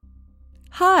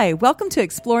Hi, welcome to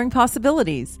Exploring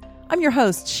Possibilities. I'm your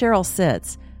host, Cheryl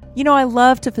Sitz. You know, I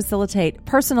love to facilitate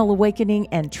personal awakening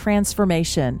and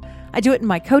transformation. I do it in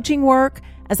my coaching work,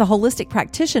 as a holistic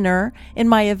practitioner, in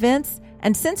my events,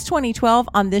 and since 2012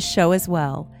 on this show as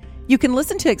well. You can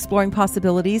listen to Exploring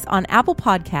Possibilities on Apple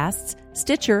Podcasts,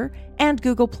 Stitcher, and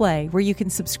Google Play, where you can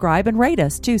subscribe and rate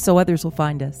us too so others will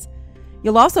find us.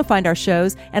 You'll also find our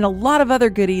shows and a lot of other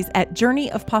goodies at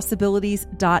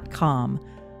journeyofpossibilities.com.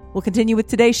 We'll continue with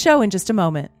today's show in just a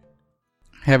moment.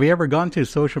 Have you ever gone to a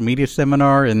social media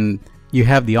seminar and you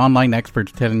have the online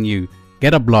experts telling you,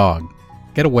 get a blog,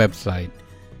 get a website,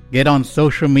 get on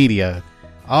social media,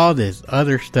 all this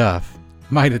other stuff?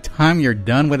 By the time you're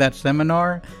done with that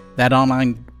seminar, that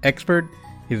online expert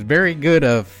is very good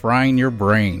at frying your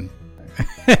brain.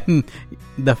 And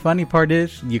the funny part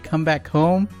is, you come back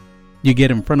home, you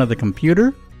get in front of the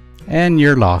computer, and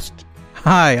you're lost.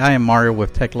 Hi, I am Mario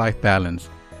with Tech Life Balance.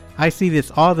 I see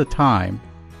this all the time.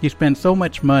 You spend so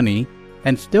much money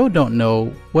and still don't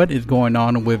know what is going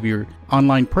on with your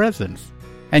online presence.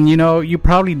 And you know, you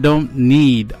probably don't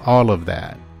need all of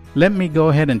that. Let me go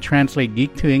ahead and translate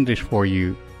Geek to English for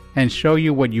you and show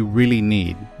you what you really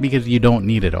need, because you don't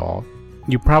need it all.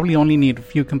 You probably only need a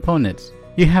few components.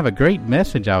 You have a great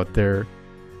message out there,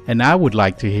 and I would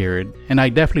like to hear it, and I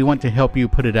definitely want to help you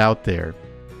put it out there.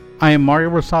 I am Mario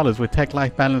Rosales with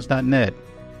TechLifeBalance.net.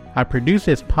 I produce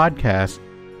this podcast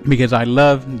because I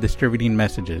love distributing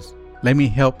messages. Let me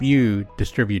help you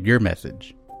distribute your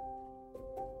message.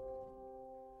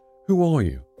 Who are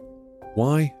you?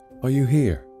 Why are you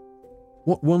here?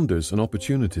 What wonders and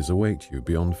opportunities await you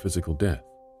beyond physical death?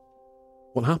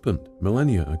 What happened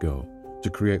millennia ago to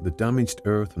create the damaged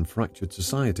earth and fractured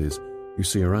societies you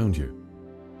see around you?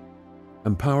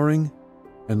 Empowering,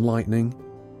 enlightening,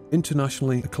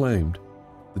 internationally acclaimed,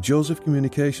 the Joseph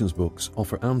Communications books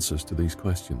offer answers to these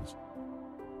questions.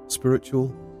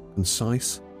 Spiritual,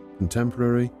 concise,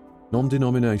 contemporary,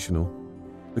 non-denominational,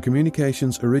 the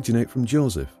communications originate from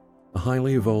Joseph, a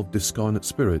highly evolved discarnate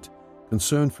spirit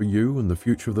concerned for you and the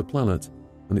future of the planet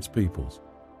and its peoples.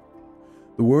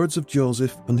 The words of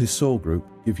Joseph and his soul group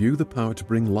give you the power to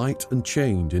bring light and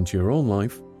change into your own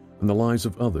life and the lives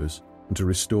of others, and to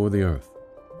restore the earth.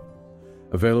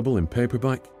 Available in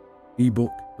paperback,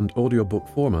 ebook, and audiobook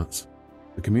formats,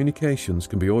 the communications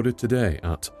can be ordered today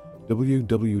at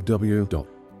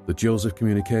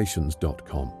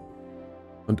www.thejosephcommunications.com,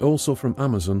 and also from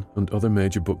Amazon and other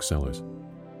major booksellers.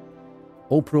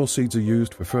 All proceeds are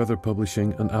used for further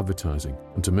publishing and advertising,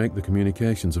 and to make the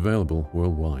communications available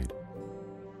worldwide.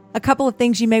 A couple of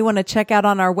things you may want to check out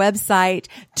on our website.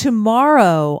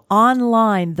 Tomorrow,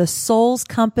 online, the Soul's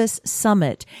Compass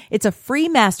Summit. It's a free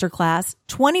masterclass,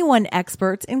 21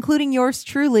 experts, including yours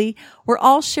truly. We're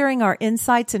all sharing our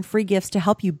insights and free gifts to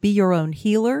help you be your own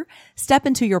healer, step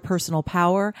into your personal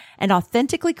power, and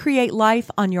authentically create life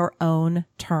on your own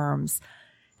terms.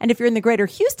 And if you're in the greater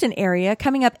Houston area,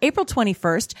 coming up April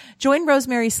 21st, join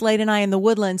Rosemary Slade and I in the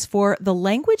Woodlands for The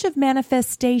Language of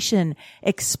Manifestation,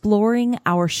 Exploring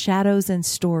Our Shadows and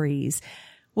Stories.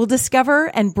 We'll discover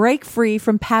and break free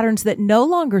from patterns that no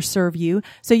longer serve you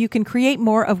so you can create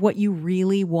more of what you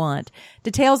really want.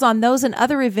 Details on those and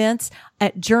other events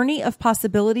at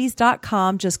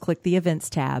journeyofpossibilities.com. Just click the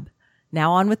events tab.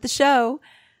 Now on with the show.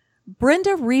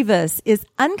 Brenda Rivas is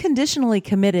unconditionally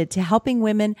committed to helping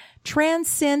women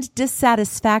transcend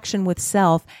dissatisfaction with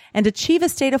self and achieve a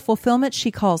state of fulfillment she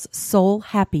calls soul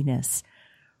happiness.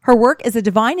 Her work is a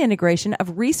divine integration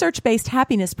of research-based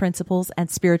happiness principles and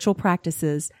spiritual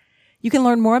practices. You can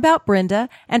learn more about Brenda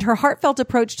and her heartfelt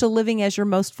approach to living as your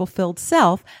most fulfilled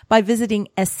self by visiting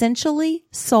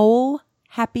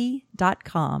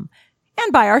essentiallysoulhappy.com,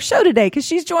 and by our show today, because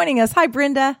she's joining us. Hi,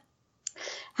 Brenda.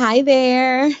 Hi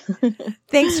there.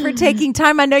 Thanks for taking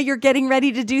time. I know you're getting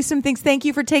ready to do some things. Thank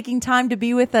you for taking time to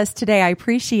be with us today. I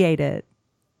appreciate it.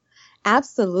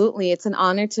 Absolutely. It's an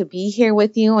honor to be here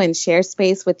with you and share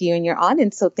space with you and your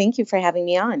audience. So thank you for having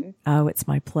me on. Oh, it's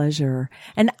my pleasure.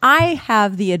 And I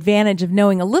have the advantage of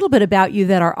knowing a little bit about you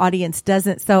that our audience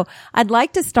doesn't. So I'd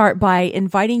like to start by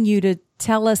inviting you to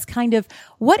tell us kind of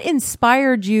what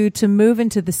inspired you to move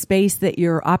into the space that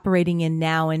you're operating in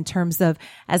now in terms of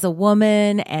as a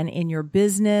woman and in your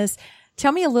business.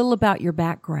 Tell me a little about your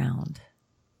background.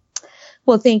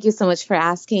 Well, thank you so much for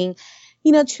asking.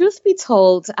 You know, truth be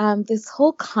told, this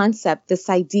whole concept, this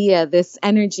idea, this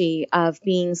energy of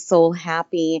being soul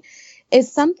happy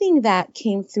is something that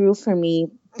came through for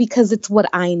me because it's what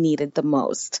I needed the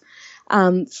most.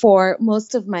 For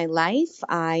most of my life,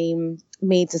 I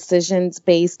made decisions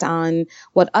based on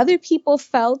what other people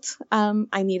felt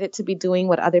I needed to be doing,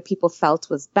 what other people felt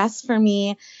was best for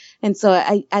me. And so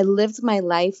I lived my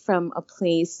life from a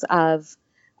place of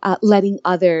letting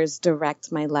others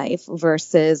direct my life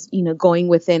versus, going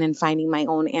within and finding my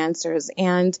own answers.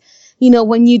 And,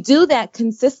 when you do that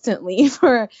consistently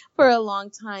for a long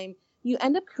time, you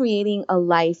end up creating a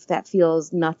life that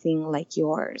feels nothing like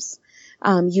yours.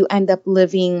 You end up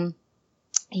living,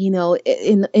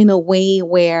 in a way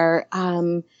where,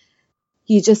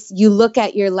 you look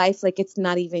at your life like it's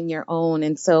not even your own.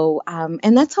 And so,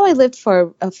 and that's how I lived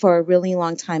for a really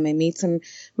long time. I made some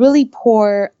really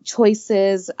poor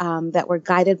choices, that were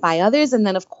guided by others. And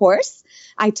then, of course,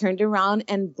 I turned around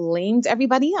and blamed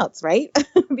everybody else, right?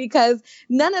 Because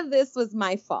none of this was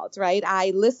my fault, right?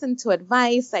 I listened to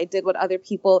advice. I did what other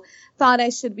people thought I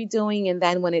should be doing. And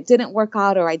then when it didn't work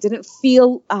out, or I didn't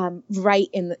feel, right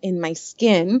in my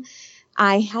skin,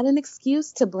 I had an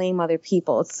excuse to blame other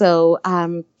people. So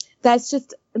that's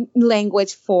just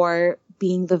language for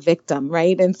being the victim,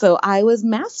 right? And so I was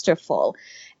masterful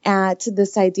at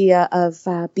this idea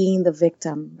of being the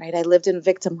victim, right? I lived in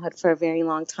victimhood for a very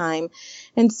long time.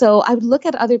 And so I would look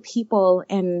at other people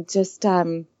and just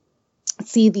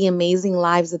see the amazing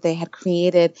lives that they had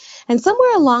created. And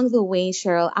somewhere along the way,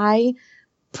 Cheryl, I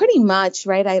pretty much,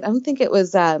 right, I don't think it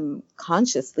was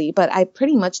consciously, but I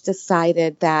pretty much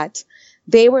decided that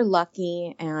they were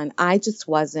lucky and I just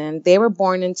wasn't. They were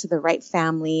born into the right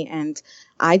family and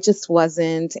I just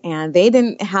wasn't. And they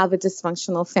didn't have a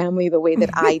dysfunctional family the way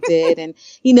that I did. And,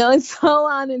 and so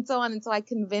on and so on. And so I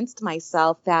convinced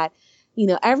myself that,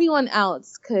 everyone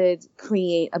else could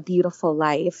create a beautiful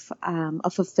life, a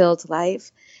fulfilled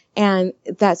life. And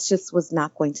that just was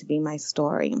not going to be my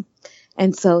story.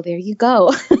 And so there you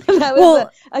go. That was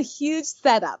a huge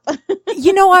setup.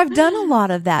 I've done a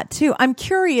lot of that too. I'm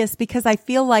curious because I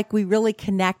feel like we really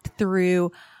connect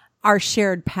through our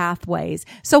shared pathways.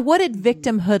 So what did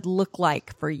victimhood look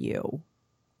like for you?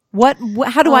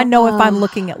 How do I know if I'm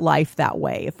looking at life that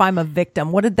way? If I'm a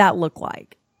victim, what did that look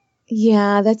like?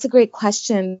 Yeah, that's a great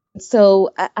question.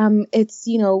 So, it's,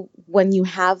 when you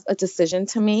have a decision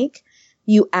to make,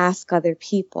 you ask other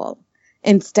people.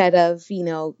 Instead of,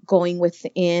 going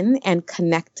within and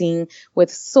connecting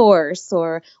with source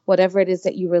or whatever it is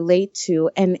that you relate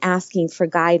to and asking for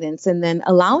guidance and then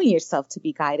allowing yourself to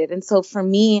be guided. And so for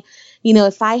me,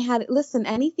 if I had,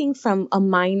 anything from a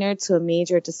minor to a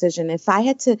major decision, if I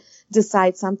had to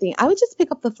decide something, I would just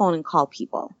pick up the phone and call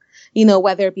people.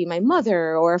 Whether it be my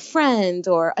mother or a friend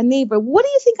or a neighbor, what do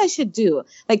you think I should do?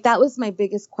 Like that was my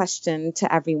biggest question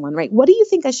to everyone, right? What do you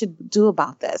think I should do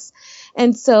about this?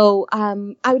 And so,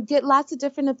 I would get lots of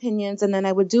different opinions and then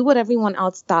I would do what everyone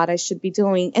else thought I should be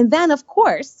doing. And then of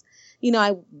course,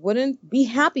 I wouldn't be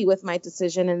happy with my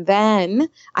decision and then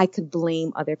I could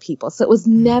blame other people. So it was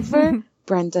never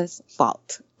Brenda's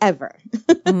fault. Ever.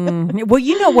 Well,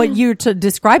 what you're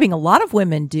describing, a lot of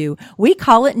women do. We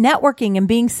call it networking and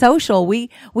being social. We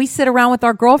sit around with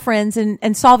our girlfriends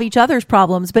and solve each other's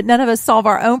problems, but none of us solve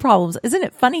our own problems. Isn't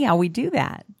it funny how we do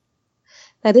that?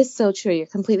 That is so true. You're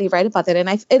completely right about that.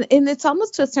 And it's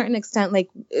almost to a certain extent, like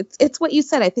it's what you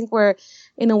said. I think we're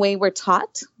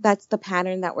taught. That's the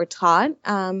pattern that we're taught.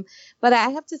 But I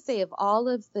have to say, of all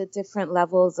of the different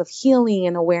levels of healing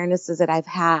and awarenesses that I've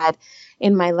had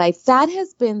in my life, that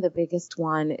has been the biggest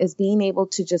one, is being able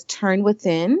to just turn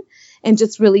within and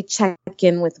just really check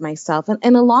in with myself.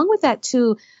 And along with that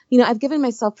too, I've given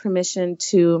myself permission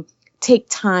to take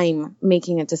time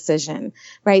making a decision,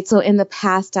 right? So in the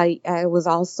past, I was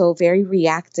also very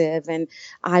reactive and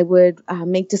I would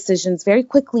make decisions very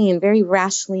quickly and very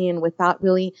rashly and without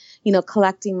really,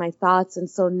 collecting my thoughts. And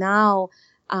so now,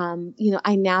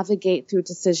 I navigate through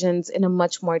decisions in a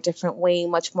much more different way,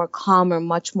 much more calmer,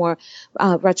 much more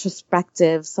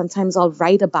retrospective. Sometimes I'll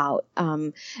write about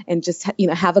and just,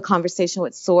 have a conversation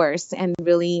with source and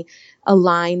really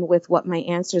align with what my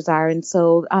answers are. And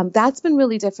so that's been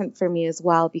really different for me as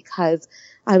well, because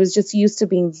I was just used to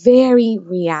being very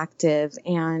reactive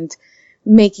and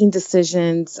making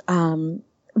decisions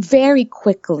very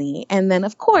quickly. And then,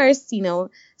 of course,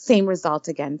 same result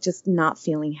again, just not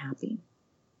feeling happy.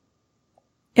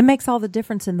 It makes all the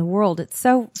difference in the world. It's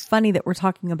so funny that we're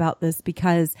talking about this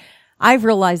because I've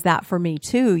realized that for me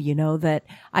too, that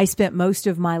I spent most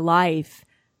of my life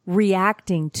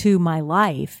reacting to my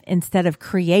life instead of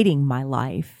creating my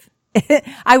life.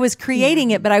 I was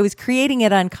creating it, but I was creating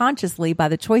it unconsciously by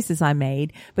the choices I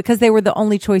made because they were the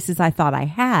only choices I thought I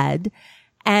had.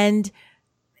 And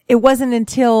it wasn't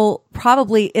until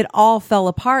probably it all fell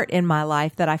apart in my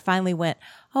life that I finally went,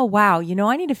 oh, wow,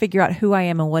 I need to figure out who I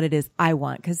am and what it is I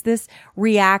want, because this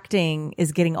reacting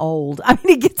is getting old. I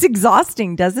mean, it gets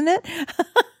exhausting, doesn't it?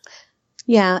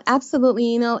 Yeah,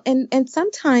 absolutely. And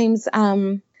sometimes,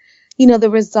 the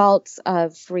results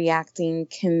of reacting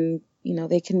can,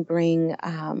 they can bring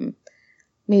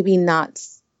maybe not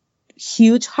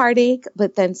huge heartache,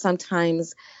 but then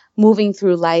sometimes moving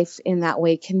through life in that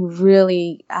way can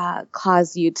really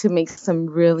cause you to make some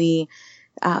really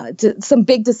some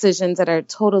big decisions that are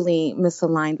totally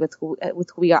misaligned with who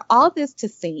we are. All this to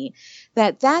say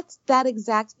that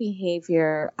exact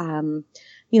behavior,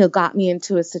 got me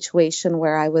into a situation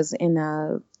where I was in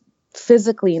a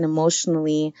physically and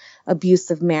emotionally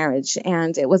abusive marriage.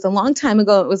 And it was a long time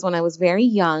ago. It was when I was very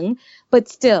young, but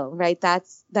still, right?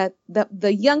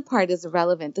 The young part is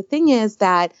irrelevant. The thing is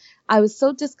that I was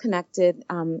so disconnected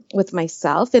with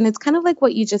myself. And it's kind of like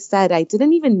what you just said. I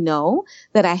didn't even know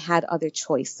that I had other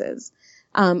choices.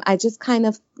 I just kind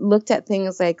of looked at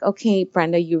things like, okay,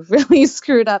 Brenda, you really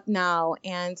screwed up now.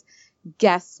 And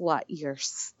guess what? You're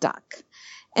stuck.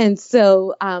 And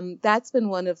so that's been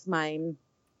one of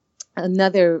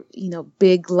another,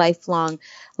 big lifelong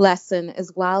lesson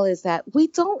as well, is that we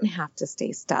don't have to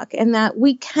stay stuck, and that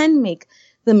we can make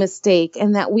the mistake,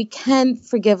 and that we can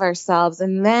forgive ourselves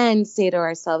and then say to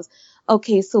ourselves,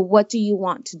 okay, so what do you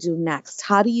want to do next?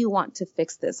 How do you want to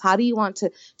fix this? How do you want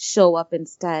to show up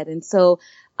instead? And so,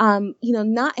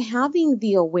 not having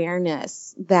the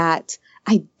awareness that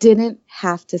I didn't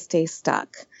have to stay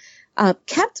stuck,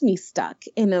 kept me stuck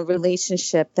in a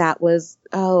relationship that was,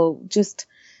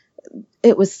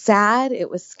 it was sad. It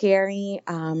was scary.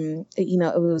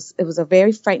 It was a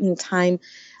very frightening time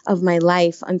of my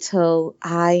life until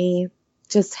I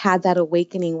just had that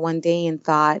awakening one day and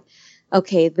thought,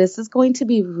 okay, this is going to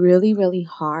be really, really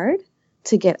hard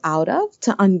to get out of,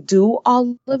 to undo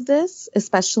all of this,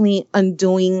 especially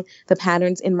undoing the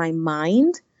patterns in my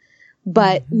mind.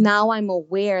 But now I'm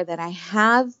aware that I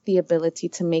have the ability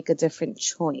to make a different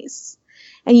choice.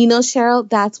 And Cheryl,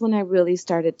 that's when I really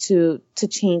started to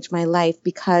change my life,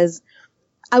 because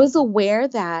I was aware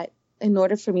that in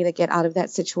order for me to get out of that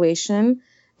situation,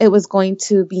 it was going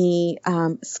to be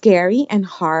scary and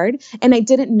hard, and I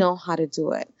didn't know how to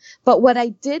do it. But what I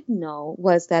did know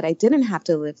was that I didn't have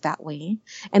to live that way.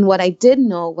 And what I did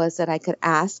know was that I could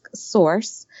ask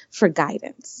Source for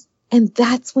guidance. And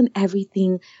that's when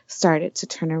everything started to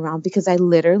turn around, because I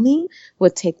literally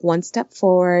would take one step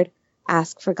forward,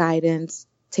 ask for guidance,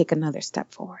 take another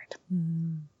step forward.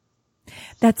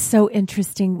 That's so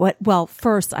interesting. Well,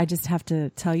 first, I just have to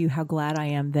tell you how glad I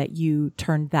am that you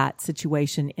turned that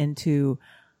situation into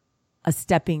a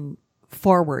stepping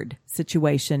forward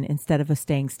situation instead of a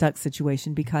staying stuck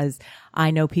situation, because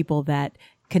I know people that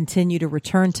continue to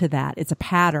return to that. It's a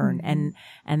pattern,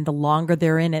 and the longer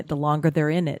they're in it, the longer they're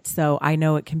in it. So I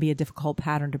know it can be a difficult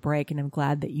pattern to break, and I'm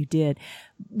glad that you did.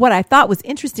 What I thought was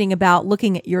interesting about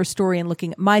looking at your story and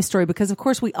looking at my story, because of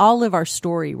course we all live our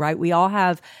story, right? We all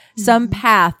have some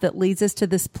path that leads us to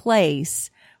this place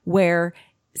where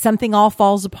something all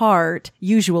falls apart,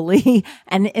 usually,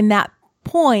 and in that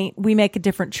point we make a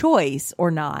different choice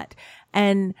or not.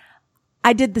 And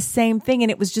I did the same thing,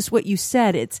 and it was just what you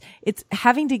said. It's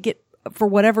having to get, for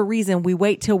whatever reason, we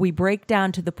wait till we break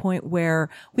down to the point where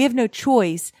we have no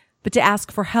choice but to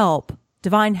ask for help,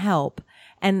 divine help,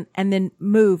 and then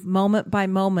move moment by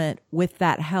moment with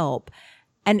that help.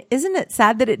 And isn't it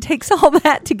sad that it takes all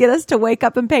that to get us to wake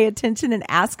up and pay attention and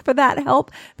ask for that help?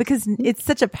 Because it's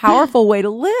such a powerful way to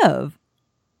live.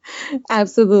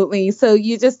 Absolutely. So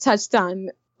you just touched on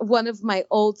one of my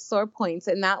old sore points.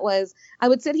 And that was, I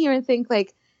would sit here and think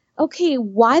like, okay,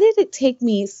 why did it take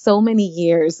me so many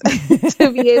years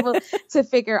to be able to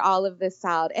figure all of this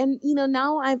out? And,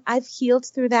 now I've healed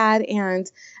through that. And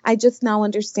I just now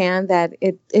understand that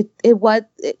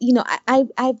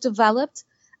I've developed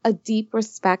a deep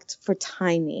respect for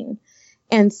timing.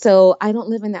 And so I don't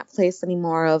live in that place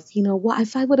anymore of, what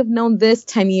if I would have known this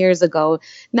 10 years ago?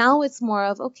 Now it's more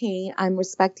of, okay, I'm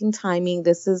respecting timing.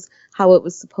 This is how it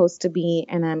was supposed to be.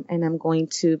 And I'm going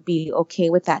to be okay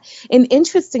with that. And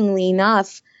interestingly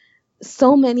enough,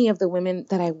 so many of the women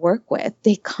that I work with,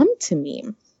 they come to me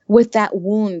with that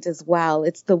wound as well.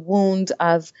 It's the wound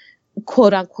of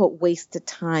quote unquote wasted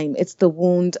time. It's the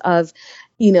wound of,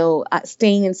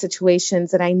 staying in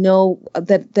situations that I know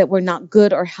that were not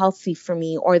good or healthy for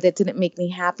me, or that didn't make me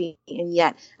happy. And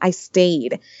yet I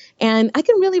stayed. And I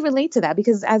can really relate to that,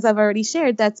 because as I've already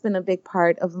shared, that's been a big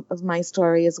part of my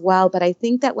story as well. But I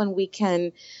think that when we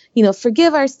can,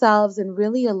 forgive ourselves and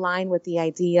really align with the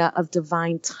idea of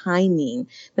divine timing,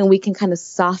 then we can kind of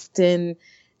soften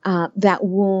that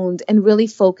wound and really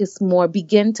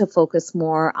begin to focus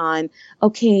more on,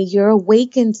 okay, you're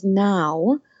awakened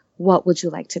now. What would you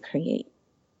like to create?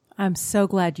 I'm so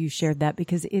glad you shared that,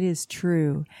 because it is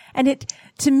true. And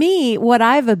to me, what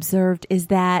I've observed is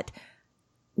that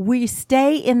we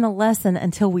stay in the lesson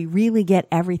until we really get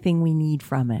everything we need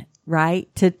from it,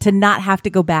 right? To not have to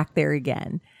go back there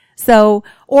again. So,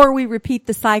 or we repeat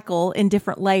the cycle in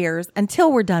different layers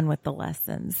until we're done with the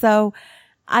lesson. So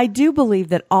I do believe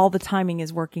that all the timing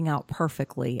is working out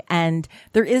perfectly, and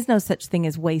there is no such thing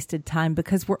as wasted time,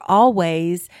 because we're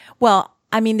always, well,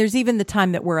 I mean, there's even the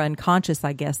time that we're unconscious,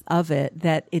 I guess, of it,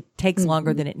 that it takes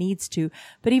longer than it needs to.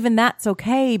 But even that's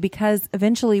okay, because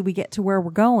eventually we get to where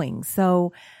we're going.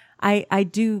 So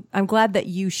I'm glad that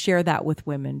you share that with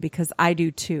women, because I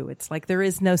do too. It's like there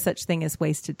is no such thing as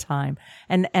wasted time.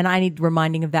 And I need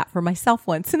reminding of that for myself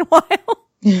once in a while.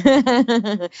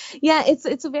 Yeah,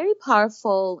 it's a very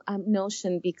powerful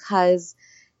notion, because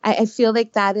I feel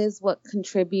like that is what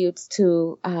contributes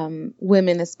to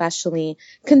women, especially,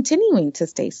 continuing to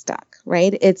stay stuck,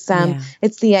 right? It's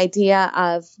the idea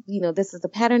of, this is the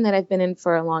pattern that I've been in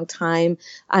for a long time.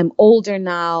 I'm older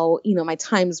now, my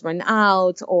time's run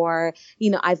out, or,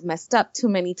 I've messed up too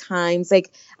many times.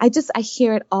 Like, I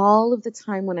hear it all of the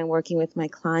time when I'm working with my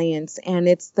clients. And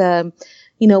it's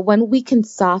when we can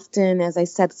soften, as I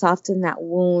said, soften that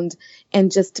wound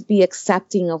and just be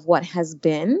accepting of what has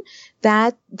been,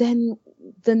 that then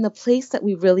the place that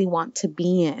we really want to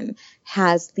be in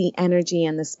has the energy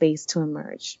and the space to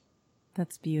emerge.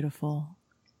 That's beautiful.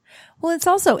 Well, it's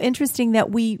also interesting that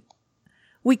we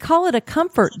call it a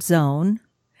comfort zone,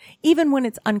 even when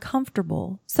it's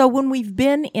uncomfortable. So when we've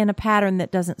been in a pattern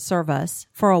that doesn't serve us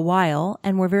for a while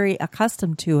and we're very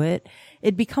accustomed to it,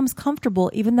 it becomes comfortable,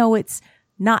 even though it's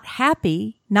not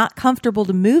happy, not comfortable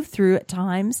to move through at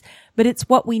times, but it's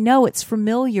what we know, it's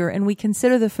familiar, and we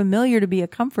consider the familiar to be a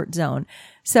comfort zone.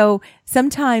 So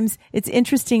sometimes it's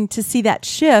interesting to see that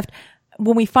shift.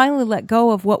 When we finally let go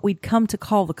of what we'd come to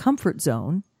call the comfort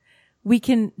zone, we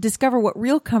can discover what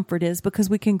real comfort is, because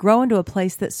we can grow into a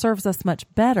place that serves us much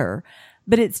better.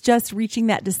 But it's just reaching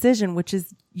that decision, which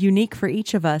is unique for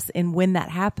each of us, and when that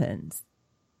happens.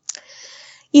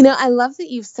 I love that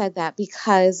you've said that,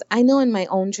 because I know in my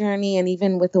own journey, and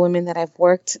even with the women that I've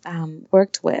worked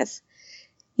with,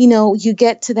 you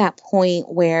get to that point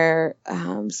where,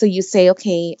 so you say,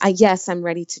 okay, yes, I'm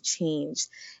ready to change.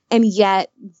 And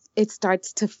yet it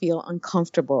starts to feel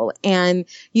uncomfortable, and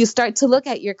you start to look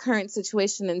at your current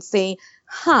situation and say,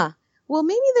 well,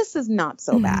 maybe this is not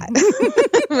so bad,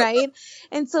 right?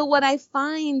 And so what I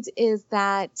find is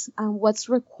that what's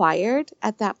required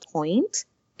at that point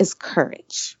is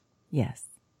courage. Yes.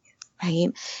 Right.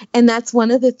 And that's one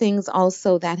of the things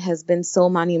also that has been so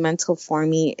monumental for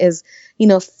me is,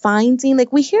 finding,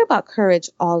 like, we hear about courage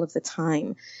all of the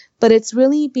time, but it's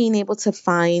really being able to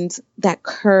find that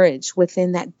courage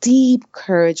within, that deep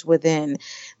courage within,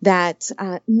 that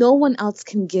no one else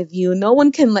can give you. No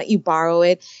one can let you borrow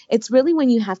it. It's really when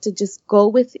you have to just go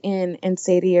within and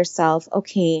say to yourself,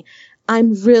 okay,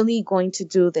 I'm really going to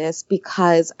do this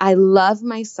because I love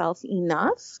myself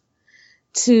enough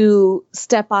to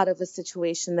step out of a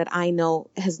situation that I know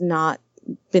has not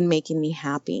been making me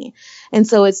happy. And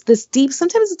so it's this deep,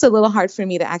 sometimes it's a little hard for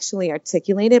me to actually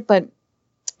articulate it, but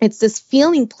it's this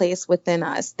feeling place within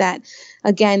us that,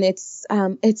 again, it's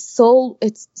so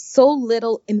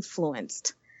little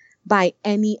influenced by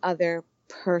any other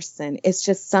person. It's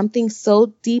just something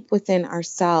so deep within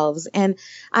ourselves. And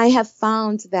I have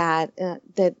found that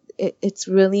it's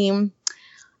really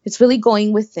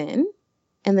going within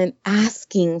and then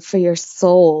asking for your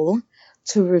soul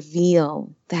to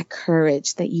reveal that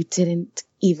courage that you didn't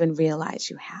even realize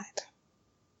you had.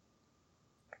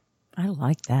 I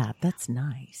like that. That's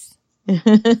nice.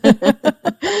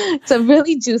 It's a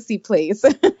really juicy place.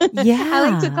 Yeah.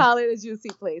 I like to call it a juicy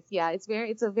place. Yeah,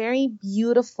 it's a very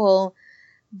beautiful,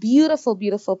 beautiful,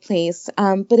 beautiful place.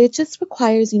 But it just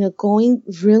requires, going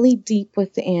really deep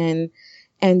within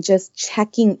and just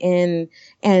checking in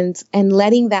and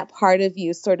letting that part of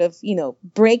you sort of,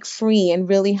 break free and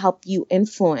really help you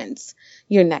influence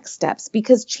your next steps,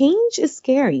 because change is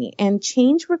scary and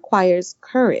change requires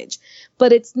courage.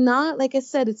 But it's not, like I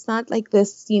said, it's not like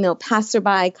this,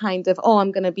 passerby kind of, oh,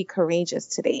 I'm going to be courageous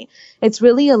today. It's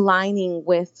really aligning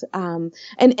with, and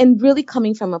really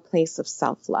coming from a place of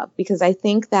self-love, because I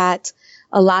think that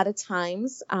a lot of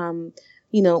times,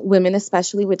 women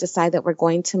especially would decide that we're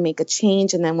going to make a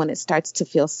change. And then when it starts to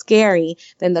feel scary,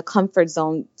 then the comfort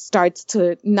zone starts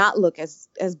to not look as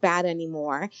bad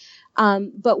anymore.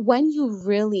 But when you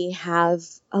really have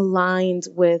aligned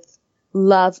with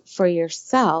love for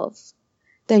yourself,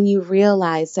 then you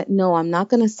realize that, no, I'm not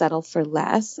going to settle for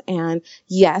less. And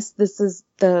yes, this is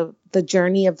the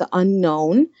journey of the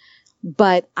unknown,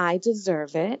 but I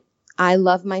deserve it. I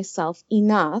love myself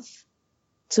enough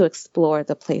to explore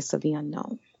the place of the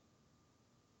unknown.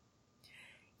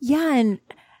 Yeah. And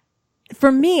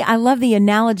for me, I love the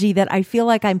analogy that I feel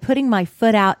like I'm putting my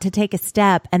foot out to take a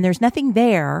step and there's nothing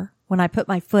there when I put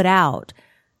my foot out,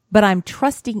 but I'm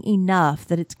trusting enough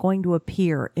that it's going to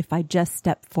appear if I just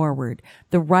step forward.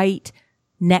 The right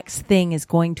next thing is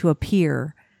going to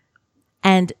appear.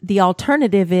 And the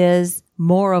alternative is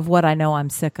more of what I know I'm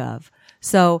sick of.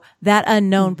 So that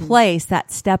unknown place,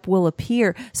 that step will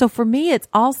appear. So for me, it's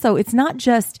not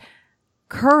just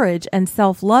courage and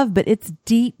self-love, but it's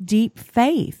deep, deep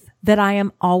faith that I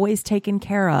am always taken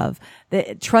care of,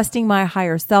 that trusting my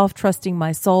higher self, trusting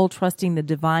my soul, trusting the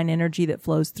divine energy that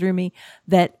flows through me,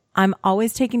 that I'm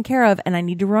always taken care of. And I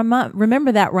need to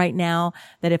remember that right now,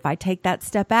 that if I take that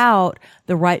step out,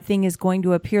 the right thing is going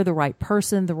to appear, the right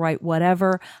person, the right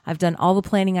whatever. I've done all the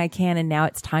planning I can, and now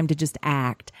it's time to just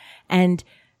act and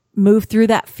move through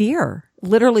that fear,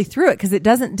 literally through it, because it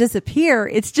doesn't disappear.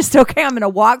 It's just, okay, I'm going to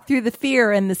walk through the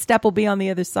fear and the step will be on the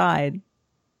other side.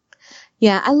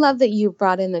 Yeah, I love that you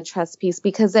brought in the trust piece,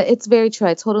 because it's very true.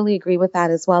 I totally agree with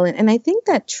that as well. And I think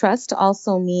that trust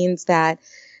also means that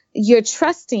you're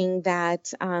trusting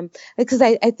that, because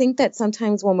I think that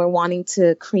sometimes when we're wanting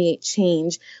to create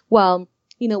change, well,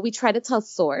 we try to tell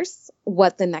source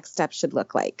what the next step should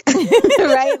look like,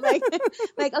 right?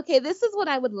 Like, okay, this is what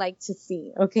I would like to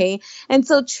see. Okay. And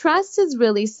so trust is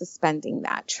really suspending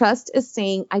that. Trust is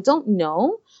saying, I don't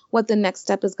know what the next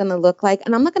step is going to look like.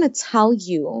 And I'm not going to tell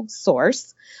you,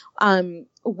 source, what I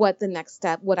want the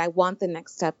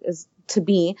next step is to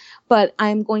be, but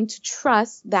I'm going to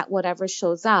trust that whatever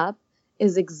shows up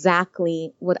is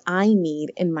exactly what I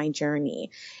need in my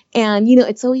journey. And,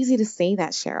 it's so easy to say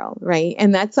that, Cheryl, right?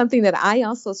 And that's something that I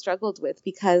also struggled with,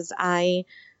 because I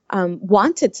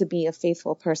wanted to be a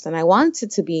faithful person. I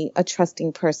wanted to be a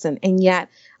trusting person. And yet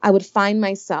I would find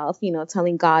myself,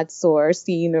 telling God, source,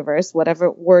 the universe, whatever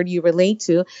word you relate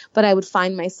to, but I would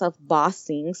find myself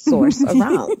bossing source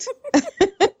around.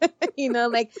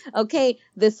 Like, okay,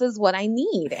 this is what I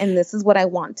need and this is what I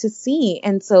want to see.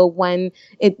 And so when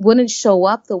it wouldn't show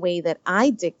up the way that I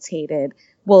dictated,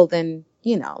 well, then,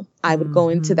 I would go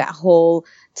into that whole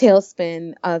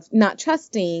tailspin of not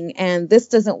trusting, and this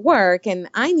doesn't work, and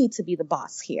I need to be the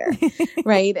boss here.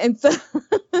 Right. And so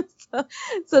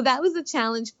that was a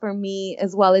challenge for me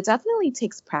as well. It definitely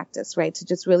takes practice, right? To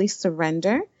just really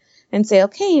surrender and say,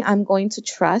 okay, I'm going to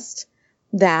trust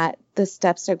that the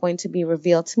steps are going to be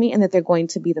revealed to me and that they're going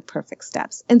to be the perfect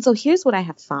steps. And so here's what I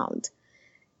have found.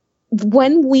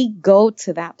 When we go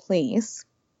to that place,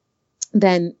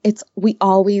 then we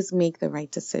always make the right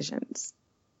decisions.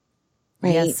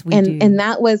 Right. Yes, we do. And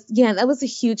that was a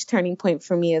huge turning point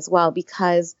for me as well,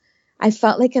 because I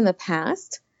felt like in the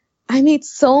past, I made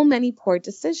so many poor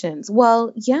decisions.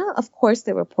 Well, yeah, of course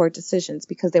there were poor decisions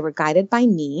because they were guided by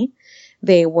me.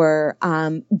 They were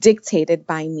dictated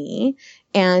by me,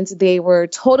 and they were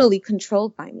totally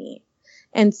controlled by me.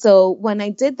 And so when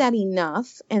I did that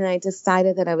enough and I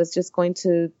decided that I was just going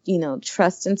to,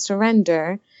 trust and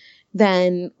surrender,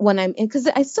 then when because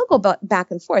I still go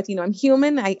back and forth, I'm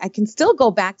human. I can still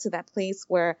go back to that place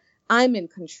where I'm in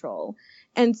control.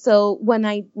 And so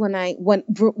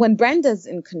when Brenda's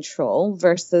in control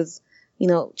versus,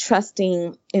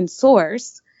 trusting in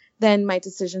source, then my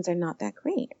decisions are not that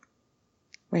great.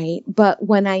 Right. But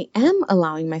when I am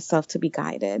allowing myself to be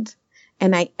guided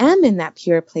and I am in that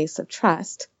pure place of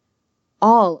trust,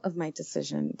 all of my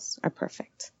decisions are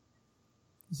perfect.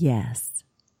 Yes.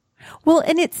 Well,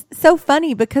 and it's so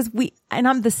funny because and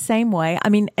I'm the same way. I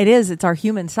mean, it's our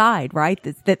human side, right?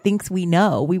 That thinks we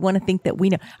know. We want to think that we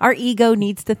know. Our ego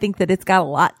needs to think that it's got a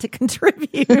lot to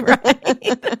contribute, right?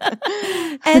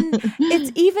 And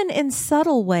it's even in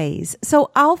subtle ways.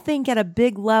 So I'll think at a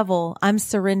big level, I'm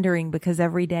surrendering because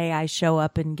every day I show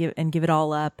up and give it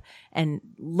all up and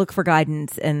look for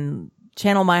guidance and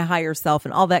channel my higher self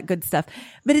and all that good stuff.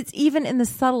 But it's even in the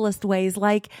subtlest ways,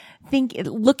 like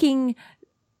looking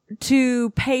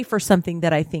to pay for something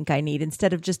that I think I need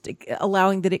instead of just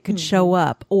allowing that it could show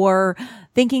up, or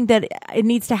thinking that it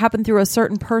needs to happen through a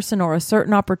certain person or a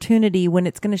certain opportunity when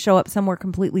it's going to show up somewhere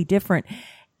completely different.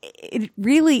 It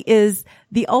really is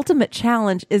the ultimate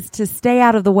challenge, is to stay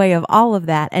out of the way of all of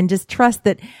that and just trust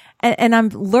that. And I'm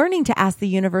learning to ask the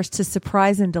universe to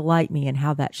surprise and delight me in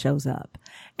how that shows up.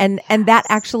 And that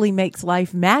actually makes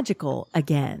life magical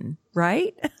again,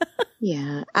 right?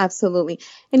 Yeah, absolutely.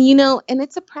 And, and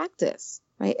it's a practice,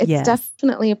 right? It's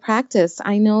definitely a practice.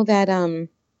 I know that,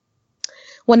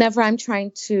 whenever I'm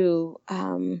trying to,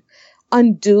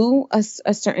 undo a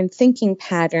certain thinking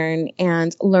pattern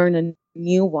and learn a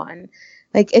new one,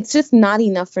 like, it's just not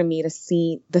enough for me to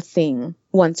see the thing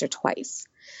once or twice.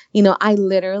 I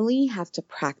literally have to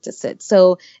practice it.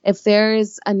 So if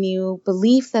there's a new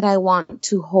belief that I want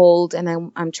to hold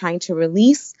and I'm trying to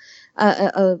release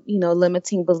a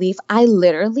limiting belief, I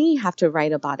literally have to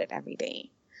write about it every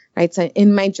day, right? So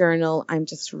in my journal, I'm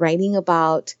just writing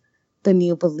about the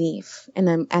new belief. And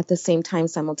I'm at the same time,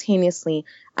 simultaneously,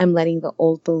 I'm letting the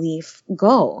old belief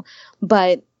go.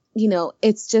 But,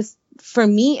 it's just, for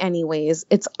me anyways,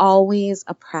 it's always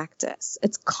a practice.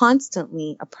 It's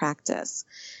constantly a practice.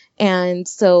 And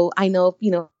so I know,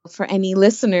 for any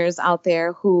listeners out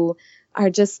there who are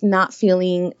just not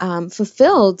feeling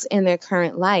fulfilled in their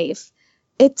current life,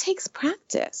 it takes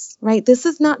practice, right? This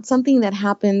is not something that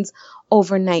happens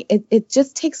overnight. It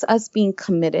just takes us being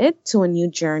committed to a new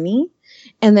journey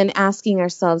and then asking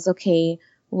ourselves, okay,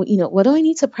 what do I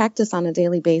need to practice on a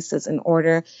daily basis in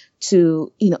order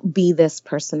to, be this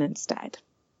person instead?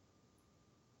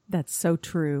 That's so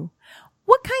true.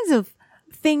 What kinds of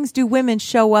things do women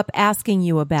show up asking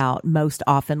you about most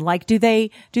often? Like, do they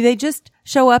just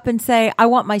show up and say, I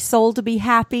want my soul to be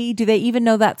happy? Do they even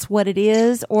know that's what it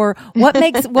is? Or what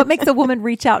makes a woman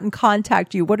reach out and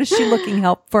contact you? What is she looking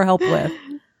for help with?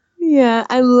 Yeah,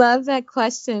 I love that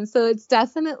question. So it's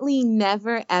definitely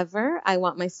never, ever, I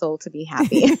want my soul to be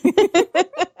happy.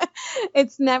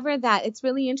 It's never that. It's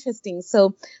really interesting.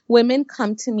 So women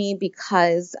come to me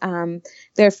because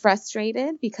they're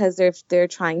frustrated because they're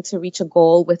trying to reach a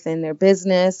goal within their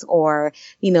business or,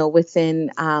 within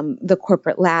the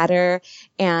corporate ladder,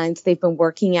 and they've been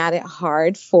working at it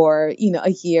hard for,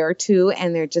 a year or two,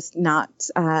 and they're just not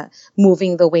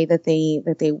moving the way that they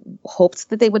hoped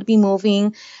that they would be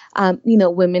moving.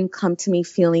 Women come to me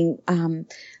feeling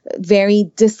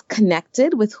very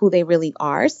disconnected with who they really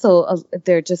are. So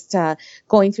they're just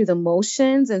going through the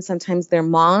motions, and sometimes they're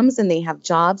moms and they have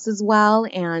jobs as well.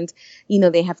 And,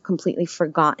 they have completely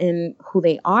forgotten who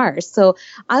they are. So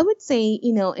I would say,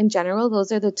 in general,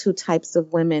 those are the two types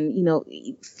of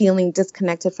women, feeling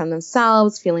disconnected from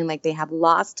themselves, feeling like they have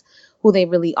lost who they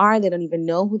really are. They don't even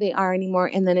know who they are anymore.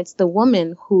 And then it's the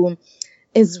woman who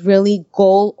is really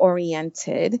goal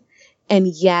oriented, and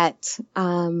yet,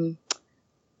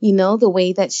 the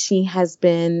way that she has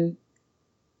been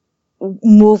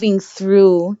moving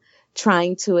through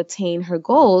trying to attain her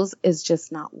goals is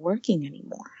just not working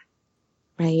anymore.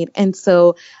 Right. And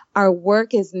so our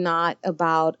work is not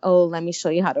about, oh, let me show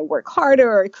you how to work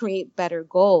harder or create better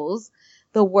goals.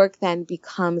 The work then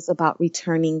becomes about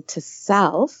returning to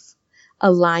self,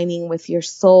 aligning with your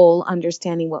soul,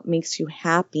 understanding what makes you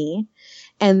happy.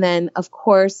 And then, of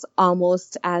course,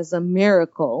 almost as a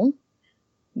miracle,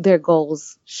 their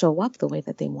goals show up the way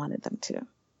that they wanted them to.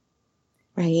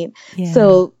 Right. Yeah.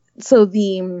 So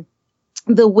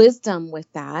the wisdom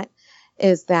with that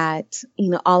is that,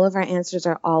 all of our answers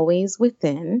are always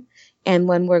within. And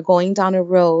when we're going down a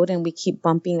road and we keep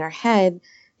bumping our head,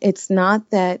 it's not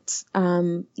that,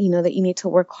 that you need to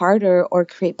work harder or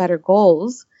create better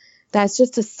goals. That's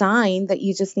just a sign that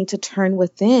you just need to turn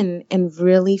within and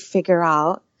really figure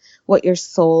out what your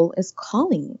soul is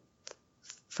calling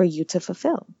for you to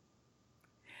fulfill.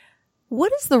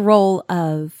 What is the role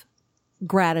of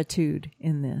gratitude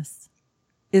in this?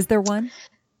 Is there one?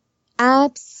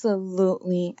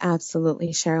 Absolutely,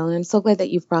 Cheryl. And I'm so glad that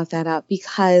you've brought that up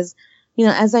because,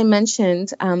 as I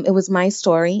mentioned, it was my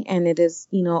story, and it is,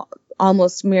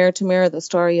 almost mirror to mirror the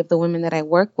story of the women that I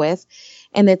work with.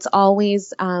 And it's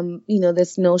always,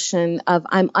 this notion of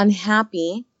I'm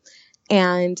unhappy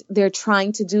and they're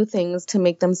trying to do things to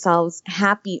make themselves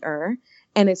happier,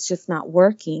 and it's just not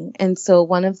working. And so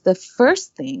one of the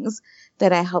first things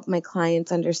that I help my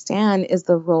clients understand is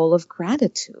the role of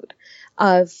gratitude,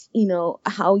 of,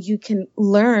 how you can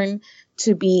learn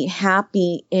to be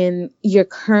happy in your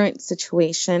current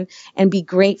situation and be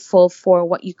grateful for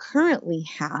what you currently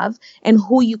have and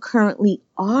who you currently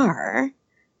are,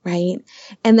 right?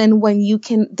 And then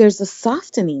there's a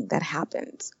softening that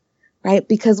happens, right?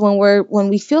 Because when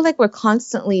we feel like we're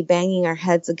constantly banging our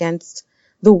heads against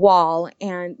the wall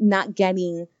and not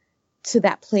getting to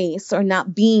that place or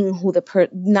not being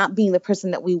not being the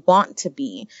person that we want to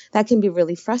be, that can be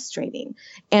really frustrating.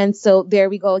 And so there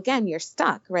we go again, you're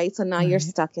stuck, right? So now you're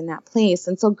stuck in that place.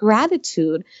 And so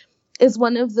gratitude is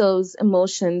one of those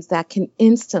emotions that can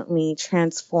instantly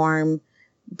transform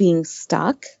being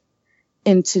stuck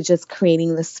into just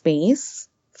creating the space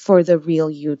for the real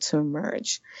you to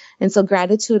emerge. And so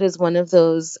gratitude is one of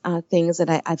those things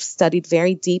that I've studied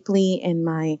very deeply in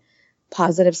my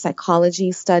positive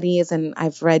psychology studies, and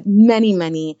I've read many,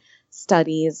 many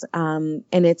studies. And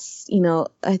it's,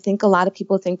 I think a lot of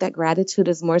people think that gratitude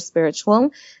is more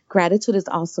spiritual. Gratitude is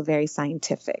also very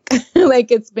scientific.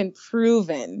 Like it's been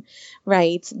proven,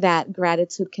 right, that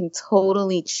gratitude can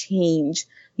totally change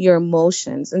your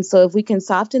emotions. And so if we can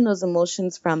soften those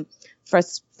emotions from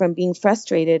being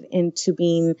frustrated into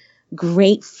being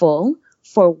grateful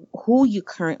for who you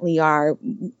currently are,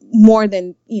 more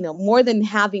than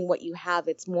having what you have,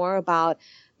 it's more about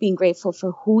being grateful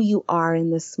for who you are in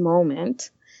this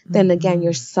moment. Then again,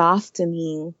 you're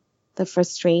softening the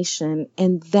frustration,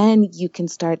 and then you can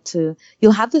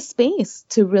you'll have the space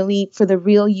for the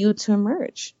real you to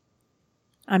emerge.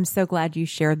 I'm so glad you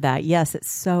shared that. Yes,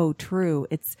 it's so true.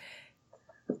 It's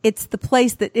the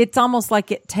place that it's almost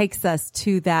like it takes us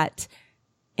to that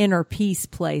inner peace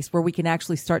place where we can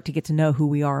actually start to get to know who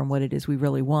we are and what it is we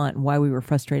really want and why we were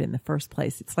frustrated in the first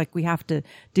place. It's like we have to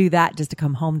do that just to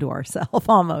come home to ourselves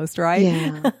almost, right?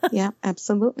 Yeah. Yeah,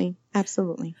 absolutely.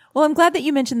 Absolutely. Well, I'm glad that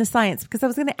you mentioned the science, because I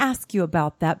was going to ask you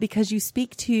about that, because you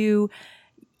speak to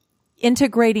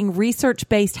integrating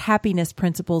research-based happiness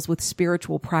principles with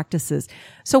spiritual practices.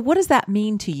 So what does that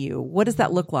mean to you? What does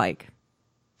that look like?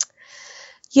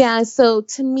 Yeah, so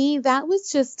to me, that was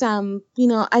just,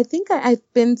 I think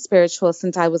I've been spiritual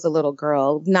since I was a little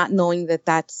girl, not knowing that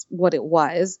that's what it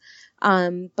was.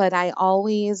 But I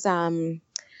always, I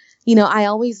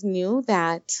always knew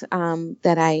that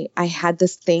I had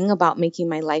this thing about making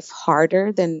my life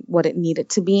harder than what it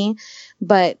needed to be.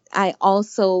 But I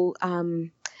also,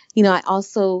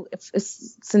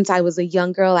 since I was a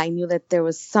young girl, I knew that there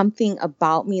was something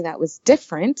about me that was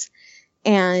different.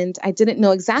 And I didn't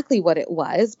know exactly what it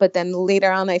was, but then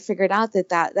later on I figured out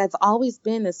that I've always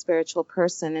been a spiritual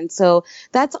person. And so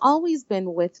that's always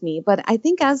been with me. But I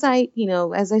think as I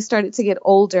started to get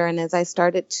older and as I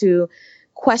started to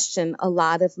question a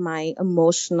lot of my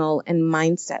emotional and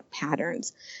mindset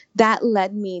patterns, that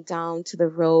led me down to the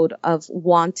road of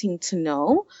wanting to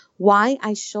know why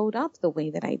I showed up the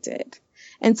way that I did.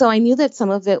 And so I knew that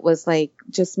some of it was like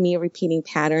just me repeating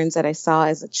patterns that I saw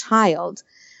as a child.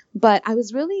 But I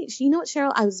was really,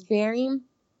 Cheryl, I was very,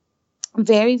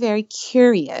 very, very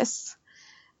curious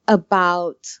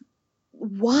about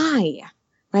why,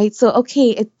 right? So,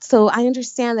 so I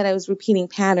understand that I was repeating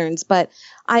patterns, but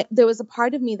there was a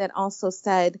part of me that also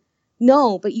said,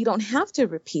 no, but you don't have to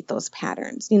repeat those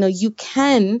patterns. You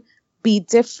can be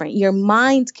different. Your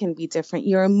mind can be different.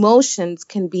 Your emotions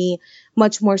can be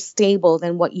much more stable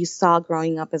than what you saw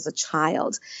growing up as a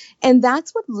child. And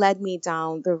that's what led me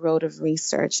down the road of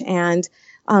research. And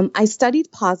I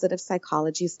studied positive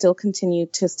psychology, still continue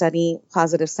to study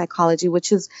positive psychology,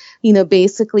 which is,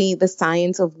 basically the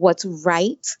science of what's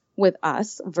right with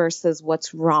us versus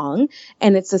what's wrong.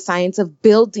 And it's the science of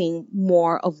building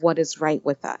more of what is right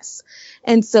with us.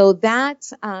 And so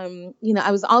that, I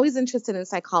was always interested in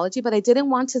psychology, but I didn't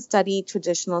want to study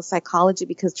traditional psychology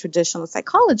because traditional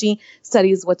psychology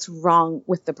studies what's wrong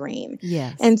with the brain.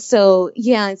 Yes. And so,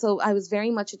 so I was very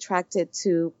much attracted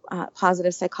to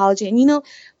positive psychology. And,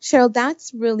 Cheryl,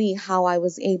 that's really how I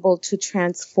was able to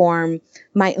transform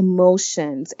my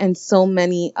emotions and so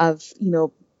many of,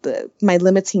 my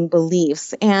limiting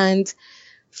beliefs. And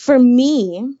for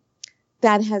me,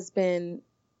 that has been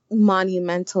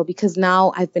monumental because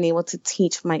now I've been able to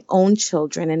teach my own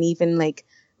children and even like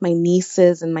my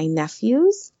nieces and my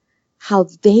nephews how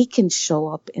they can show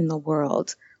up in the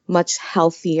world much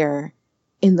healthier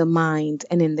in the mind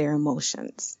and in their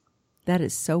emotions. That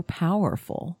is so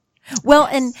powerful. Well,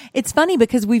 and it's funny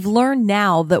because we've learned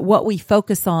now that what we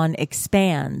focus on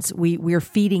expands. We're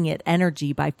feeding it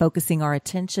energy by focusing our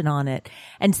attention on it.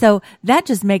 And so that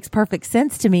just makes perfect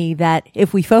sense to me that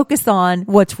if we focus on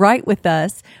what's right with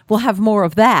us, we'll have more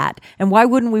of that. And why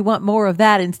wouldn't we want more of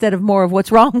that instead of more of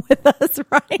what's wrong with us,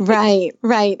 right?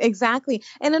 Right, exactly.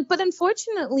 But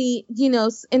unfortunately,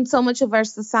 in so much of our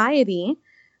society,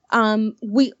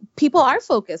 people are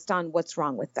focused on what's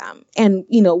wrong with them and,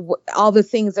 all the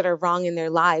things that are wrong in their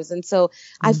lives. And so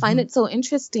I find it so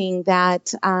interesting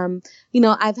that,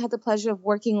 I've had the pleasure of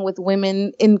working with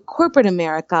women in corporate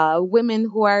America, women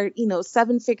who are,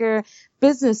 7-figure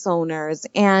business owners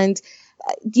and,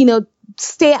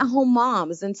 stay-at-home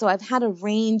moms. And so I've had a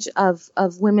range of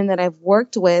women that I've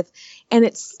worked with, and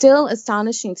it's still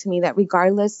astonishing to me that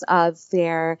regardless of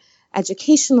their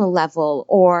educational level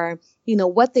or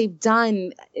what they've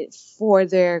done for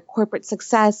their corporate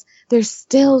success, there's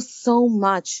still so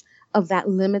much of that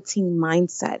limiting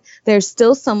mindset. There's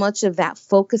still so much of that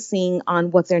focusing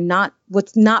on what's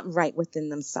not right within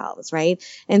themselves, right?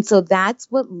 And so that's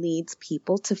what leads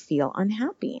people to feel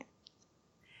unhappy.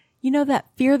 That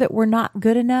fear that we're not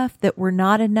good enough, that we're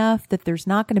not enough, that there's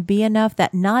not going to be enough,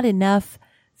 that not enough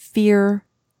fear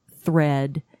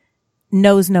thread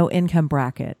knows no income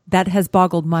bracket. That has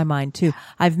boggled my mind too.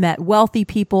 I've met wealthy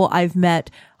people. I've met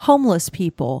homeless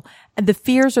people, and the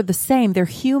fears are the same. They're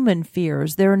human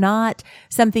fears. They're not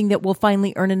something that will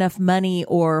finally earn enough money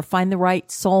or find the right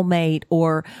soulmate,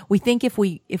 or we think if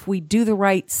we do the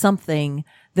right something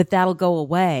that that'll go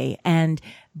away. And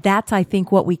that's, I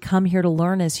think, what we come here to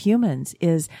learn as humans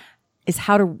is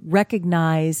how to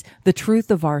recognize the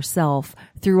truth of ourself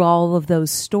through all of those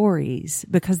stories,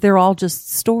 because they're all just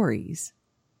stories.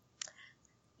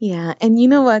 Yeah. And you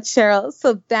know what, Cheryl?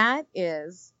 So that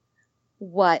is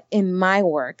what in my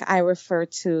work I refer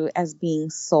to as being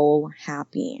soul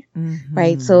happy,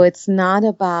 right? So it's not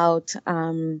about,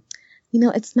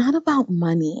 it's not about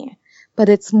money, but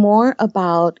it's more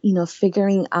about,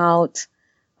 figuring out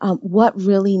what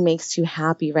really makes you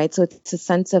happy, right? So it's a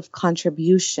sense of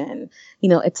contribution,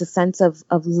 it's a sense of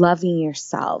loving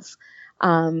yourself.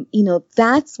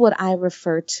 That's what I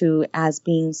refer to as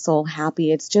being soul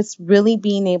happy. It's just really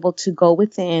being able to go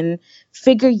within,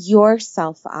 figure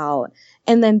yourself out,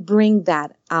 and then bring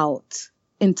that out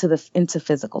into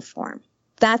physical form.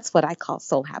 That's what I call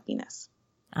soul happiness.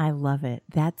 I love it.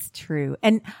 That's true.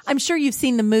 And I'm sure you've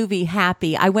seen the movie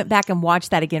Happy. I went back and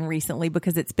watched that again recently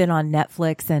because it's been on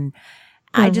Netflix, and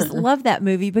I just love that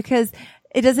movie because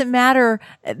it doesn't matter.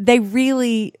 They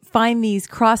really find these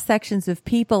cross sections of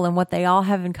people, and what they all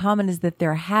have in common is that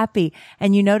they're happy.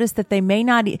 And you notice that they may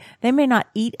not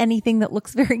eat anything that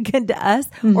looks very good to us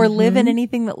or live in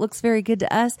anything that looks very good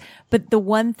to us. But the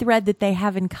one thread that they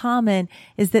have in common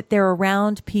is that they're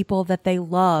around people that they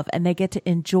love, and they get to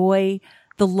enjoy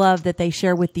the love that they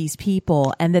share with these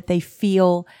people, and that they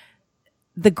feel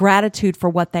the gratitude for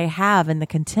what they have and the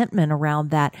contentment around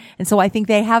that. And so I think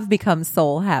they have become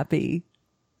soul happy.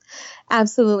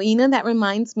 Absolutely. That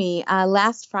reminds me,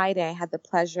 last Friday, I had the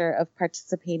pleasure of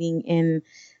participating in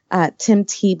Tim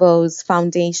Tebow's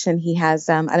foundation. He has,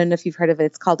 I don't know if you've heard of it.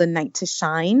 It's called A Night to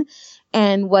Shine.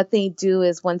 And what they do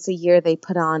is once a year, they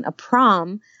put on a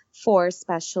prom for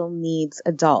special needs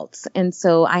adults. And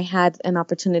so I had an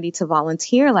opportunity to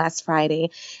volunteer last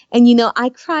Friday. And, I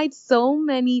cried so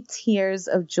many tears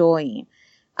of joy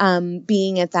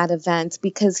being at that event,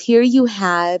 because here you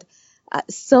had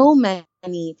so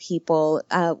many people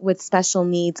with special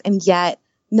needs, and yet,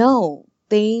 no,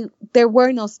 there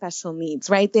were no special needs,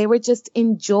 right? They were just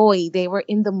in joy. They were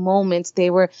in the moment. They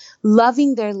were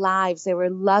loving their lives. They were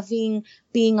loving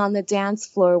being on the dance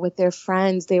floor with their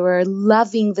friends. They were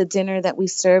loving the dinner that we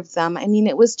served them. I mean,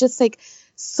 it was just like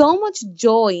so much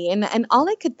joy. And all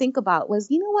I could think about was,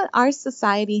 what? Our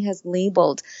society has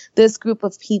labeled this group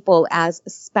of people as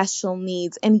special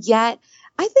needs. And yet,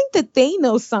 I think that they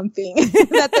know something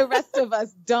that the rest of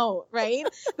us don't, right?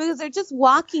 Because they're just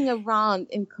walking around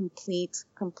in complete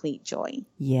joy.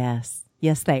 Yes.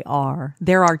 Yes, they are.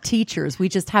 They're our teachers. We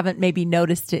just haven't maybe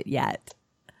noticed it yet.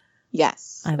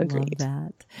 Yes. I agreed. love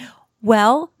that.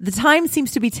 Well, the time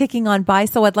seems to be ticking on by,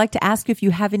 so I'd like to ask you if you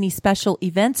have any special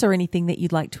events or anything that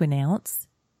you'd like to announce.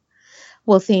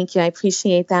 Well, thank you. I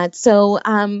appreciate that. So,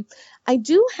 I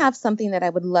do have something that I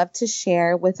would love to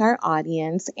share with our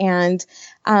audience. And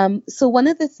so one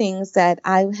of the things that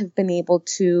I have been able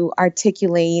to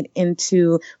articulate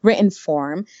into written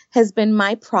form has been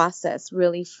my process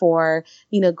really for,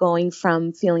 going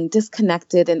from feeling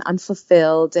disconnected and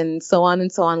unfulfilled and so on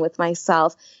with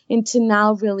myself, into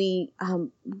now really,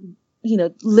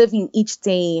 living each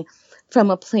day from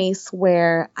a place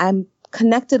where I'm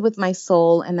connected with my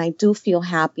soul, and I do feel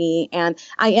happy, and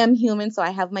I am human, so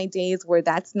I have my days where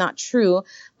that's not true,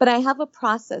 but I have a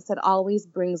process that always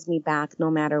brings me back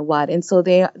no matter what. And so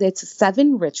it's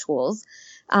 7 rituals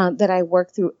that I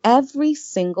work through every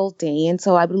single day. And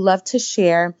so I would love to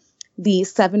share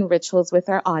these 7 rituals with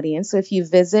our audience. So if you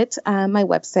visit my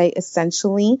website,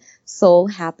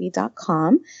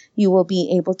 essentiallysoulhappy.com, you will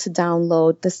be able to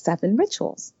download the 7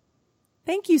 rituals.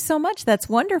 Thank you so much. That's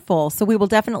wonderful. So we will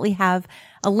definitely have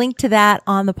a link to that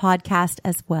on the podcast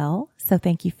as well. So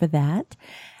thank you for that.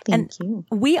 Thank you.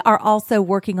 We are also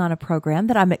working on a program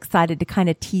that I'm excited to kind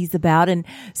of tease about. And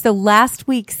so last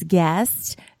week's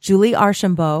guest, Julie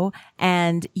Archambault,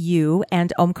 and you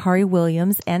and Omkari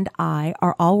Williams and I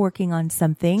are all working on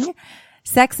something.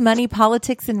 Sex, Money,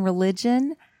 Politics, and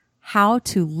Religion. How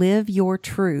to Live Your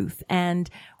Truth. And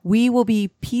we will be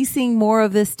piecing more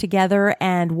of this together,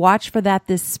 and watch for that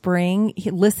this spring.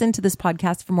 Listen to this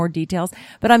podcast for more details.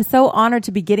 But I'm so honored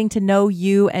to be getting to know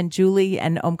you and Julie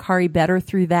and Omkari better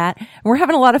through that. And we're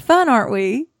having a lot of fun, aren't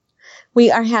we? We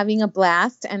are having a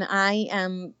blast, and I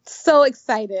am so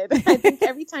excited. I think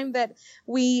every time that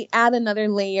we add another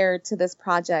layer to this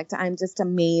project, I'm just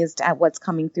amazed at what's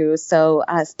coming through. So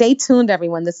stay tuned,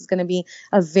 everyone. This is going to be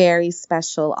a very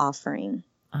special offering.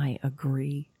 I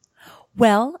agree.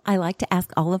 Well, I like to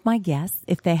ask all of my guests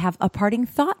if they have a parting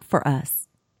thought for us.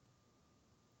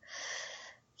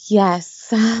 Yes,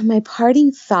 my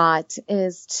parting thought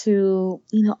is to,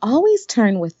 always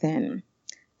turn within.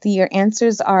 Your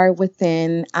answers are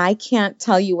within. I can't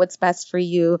tell you what's best for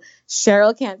you.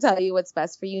 Cheryl can't tell you what's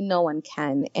best for you. No one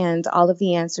can. And all of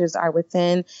the answers are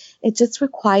within. It just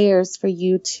requires for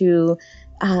you to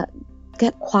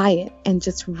get quiet and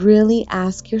just really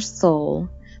ask your soul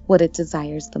what it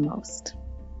desires the most.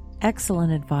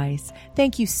 Excellent advice.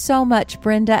 Thank you so much,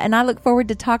 Brenda. And I look forward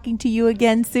to talking to you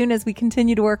again soon as we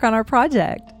continue to work on our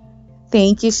project.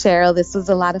 Thank you, Cheryl. This was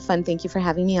a lot of fun. Thank you for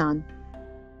having me on.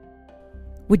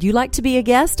 Would you like to be a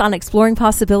guest on Exploring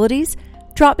Possibilities?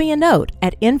 Drop me a note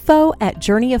at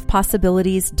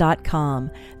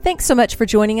info@journeyofpossibilities.com. Thanks so much for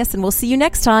joining us, and we'll see you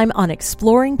next time on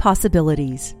Exploring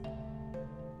Possibilities.